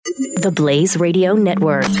The Blaze Radio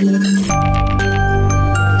Network.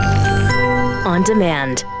 On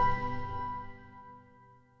demand.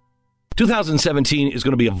 2017 is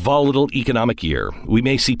going to be a volatile economic year. We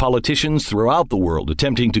may see politicians throughout the world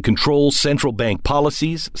attempting to control central bank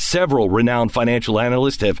policies. Several renowned financial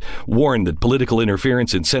analysts have warned that political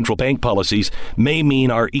interference in central bank policies may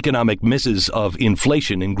mean our economic misses of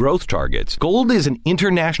inflation and growth targets. Gold is an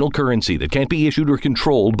international currency that can't be issued or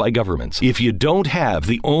controlled by governments. If you don't have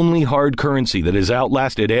the only hard currency that has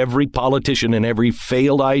outlasted every politician and every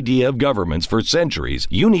failed idea of governments for centuries,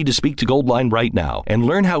 you need to speak to Goldline right now and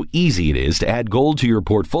learn how easy it is to add gold to your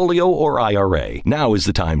portfolio or IRA. Now is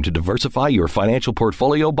the time to diversify your financial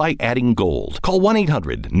portfolio by adding gold. Call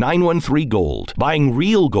 1-800-913-GOLD. Buying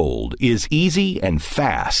real gold is easy and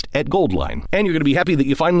fast at Goldline. And you're going to be happy that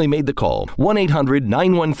you finally made the call.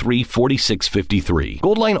 1-800-913-4653.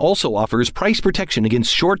 Goldline also offers price protection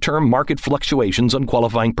against short-term market fluctuations on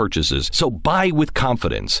qualifying purchases. So buy with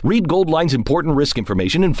confidence. Read Goldline's important risk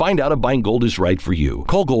information and find out if buying gold is right for you.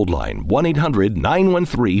 Call Goldline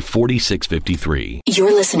 1-800-913-4653.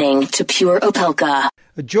 You're listening to Pure Opelka.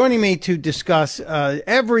 Joining me to discuss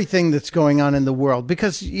everything that's going on in the world,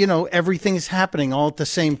 because, you know, everything is happening all at the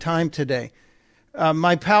same time today.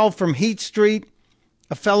 My pal from Heat Street,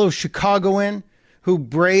 a fellow Chicagoan who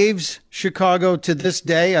braves Chicago to this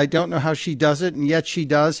day. I don't know how she does it, and yet she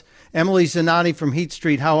does. Emily Zanotti from Heat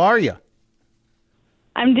Street, how are you?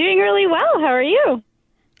 I'm doing really well. How are you?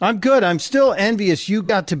 I'm good. I'm still envious. You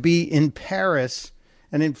got to be in Paris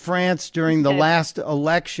and in France during the last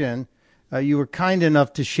election. You were kind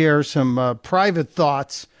enough to share some private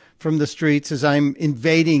thoughts from the streets as I'm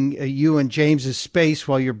invading you and James's space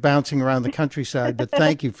while you're bouncing around the countryside. But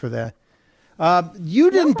thank you for that.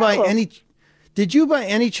 You didn't did you by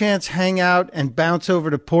any chance hang out and bounce over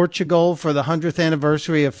to Portugal for the 100th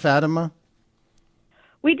anniversary of Fatima?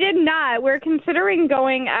 We did not. We're considering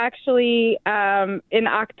going actually in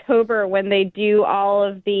October when they do all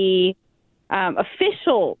of the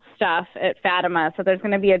official stuff at Fatima. So there's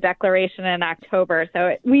going to be a declaration in October.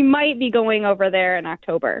 So we might be going over there in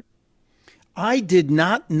October. I did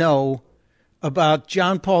not know about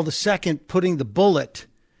John Paul II putting the bullet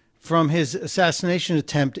from his assassination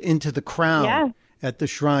attempt into the crown at the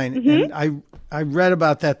shrine. Mm-hmm. And I read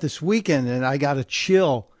about that this weekend, and I got a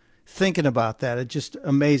chill thinking about that. It's just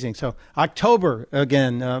amazing. So October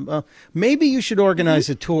again, maybe you should organize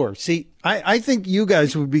a tour. See, I think you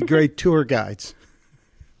guys would be great tour guides.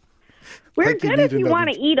 We're good if you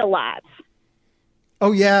want to eat a lot.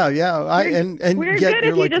 Oh yeah. And we're yet good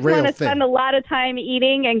you're if you like just rail want to thin. spend a lot of time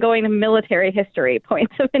eating and going to military history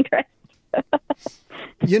points of interest.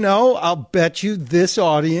 You know, I'll bet you this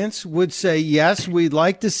audience would say, yes, we'd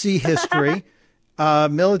like to see history.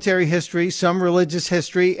 Military history, some religious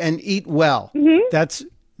history, and eat well. Mm-hmm. That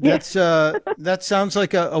sounds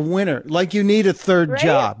like a winner. Like you need a third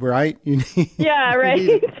job, right?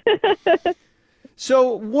 Right.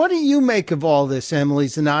 So, what do you make of all this, Emily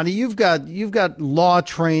Zanotti? You've got law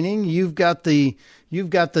training. You've got the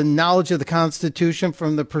knowledge of the Constitution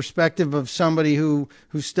from the perspective of somebody who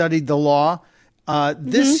studied the law.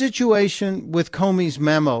 This situation with Comey's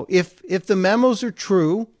memo, if the memos are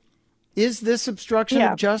true, is this obstruction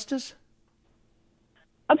of justice?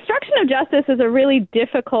 Obstruction of justice is a really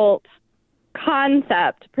difficult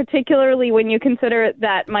concept, particularly when you consider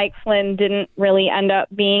that Mike Flynn didn't really end up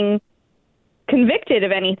being convicted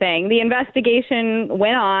of anything. The investigation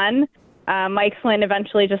went on. Mike Flynn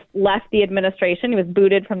eventually just left the administration. He was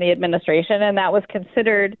booted from the administration, and that was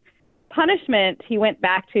considered punishment. He went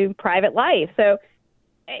back to private life. So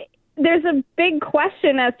there's a big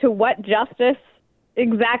question as to what justice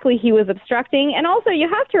exactly he was obstructing. And also you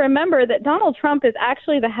have to remember that Donald Trump is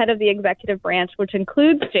actually the head of the executive branch, which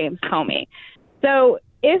includes James Comey. So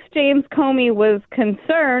if James Comey was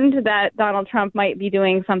concerned that Donald Trump might be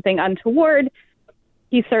doing something untoward,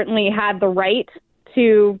 he certainly had the right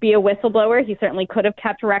to be a whistleblower. He certainly could have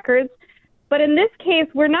kept records. But in this case,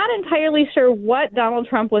 we're not entirely sure what Donald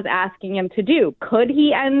Trump was asking him to do. Could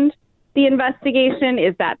he end the investigation?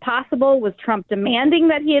 Is that possible? Was Trump demanding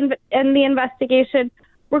that he end the investigation?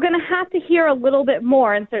 We're going to have to hear a little bit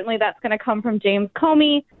more, and certainly that's going to come from James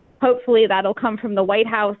Comey. Hopefully that'll come from the White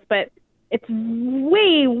House, but it's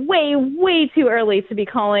way, way, way too early to be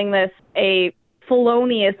calling this a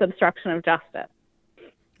felonious obstruction of justice.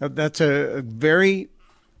 That's a very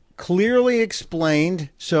clearly explained,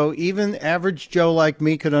 so even average Joe like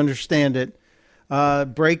me could understand it,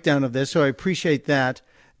 breakdown of this, so I appreciate that.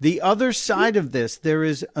 The other side of this, there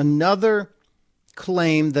is another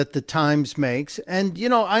claim that the Times makes. And, you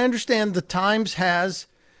know, I understand the Times has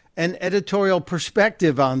an editorial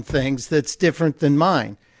perspective on things that's different than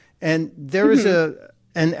mine. And there is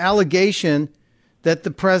an allegation that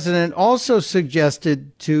the president also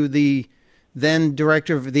suggested to the then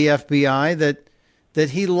director of the FBI that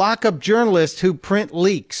he lock up journalists who print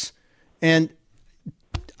leaks. And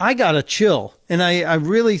I got a chill. And I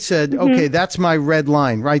really said, okay, that's my red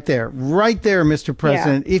line right there. Right there, Mr.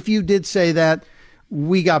 President. Yeah. If you did say that,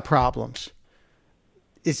 we got problems.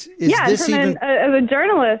 Is this even... as a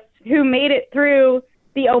journalist who made it through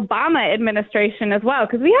the Obama administration as well,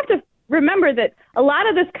 because we have to remember that a lot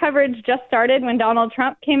of this coverage just started when Donald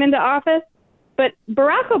Trump came into office, but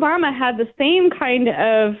Barack Obama had the same kind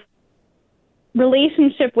of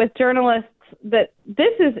relationship with journalists that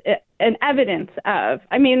this is an evidence of.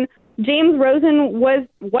 I mean, James Rosen was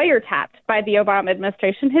wiretapped by the Obama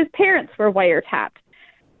administration. His parents were wiretapped.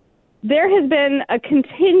 There has been a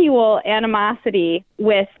continual animosity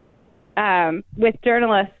with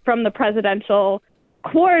journalists from the presidential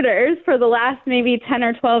quarters for the last maybe 10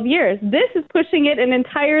 or 12 years. This is pushing it in an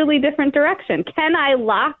entirely different direction. Can I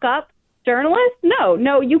lock up journalists?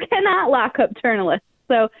 No, you cannot lock up journalists.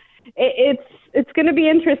 So it's going to be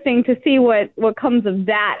interesting to see what comes of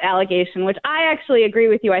that allegation, which I actually agree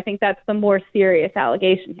with you. I think that's the more serious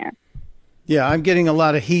allegation here. Yeah, I'm getting a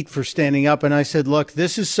lot of heat for standing up. And I said, look,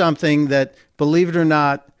 this is something that, believe it or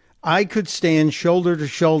not, I could stand shoulder to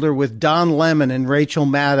shoulder with Don Lemon and Rachel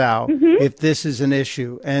Maddow if this is an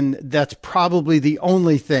issue. And that's probably the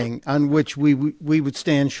only thing on which we would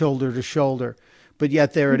stand shoulder to shoulder. But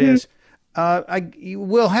yet there it is.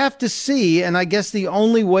 We'll have to see. And I guess the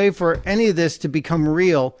only way for any of this to become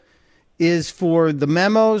real is for the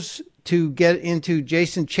memos to get into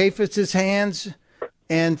Jason Chaffetz's hands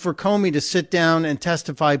and for Comey to sit down and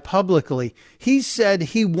testify publicly. He said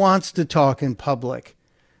he wants to talk in public.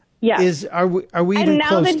 Yeah. Are we even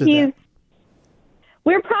close to that?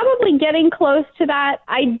 We're probably getting close to that.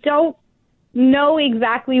 I don't know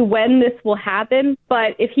exactly when this will happen,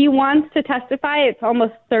 but if he wants to testify, it's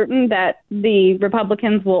almost certain that the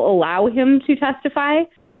Republicans will allow him to testify.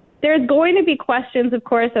 There's going to be questions, of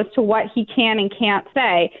course, as to what he can and can't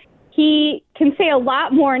say. He can say a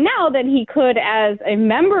lot more now than he could as a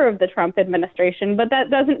member of the Trump administration, but that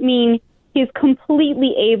doesn't mean he's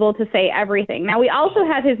completely able to say everything. Now, we also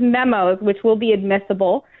have his memos, which will be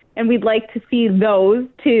admissible, and we'd like to see those,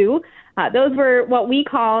 too. Those were what we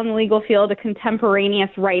call in the legal field a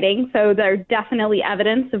contemporaneous writing, so they're definitely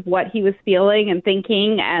evidence of what he was feeling and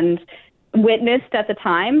thinking and witnessed at the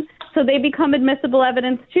time. So they become admissible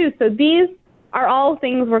evidence, too. So these are all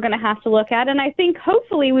things we're going to have to look at, and I think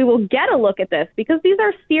hopefully we will get a look at this because these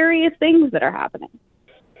are serious things that are happening.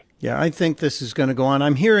 Yeah, I think this is going to go on.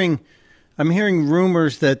 I'm hearing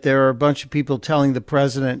rumors that there are a bunch of people telling the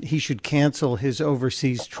president he should cancel his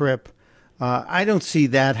overseas trip. I don't see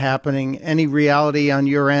that happening. Any reality on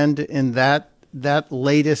your end in that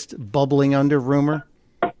latest bubbling under rumor?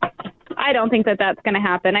 I don't think that that's going to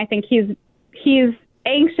happen. I think he's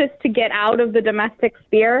anxious to get out of the domestic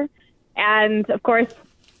sphere. And, of course,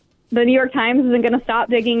 the New York Times isn't going to stop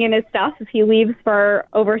digging in his stuff if he leaves for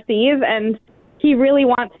overseas. And he really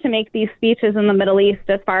wants to make these speeches in the Middle East,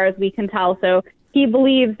 as far as we can tell. So he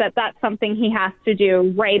believes that that's something he has to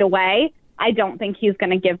do right away. I don't think he's going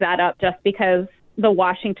to give that up just because the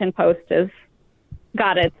Washington Post has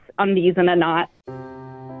got its undies in a knot.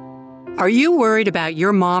 Are you worried about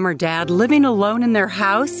your mom or dad living alone in their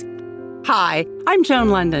house? Hi, I'm Joan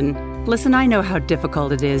London. Listen, I know how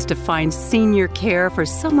difficult it is to find senior care for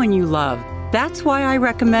someone you love. That's why I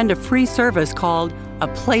recommend a free service called A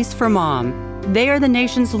Place for Mom. They are the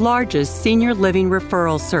nation's largest senior living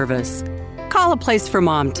referral service. Call A Place for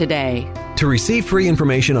Mom today. To receive free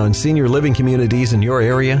information on senior living communities in your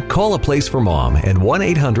area, call A Place for Mom at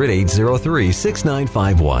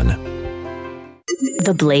 1-800-803-6951.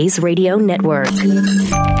 The Blaze Radio Network.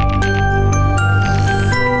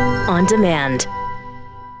 On demand.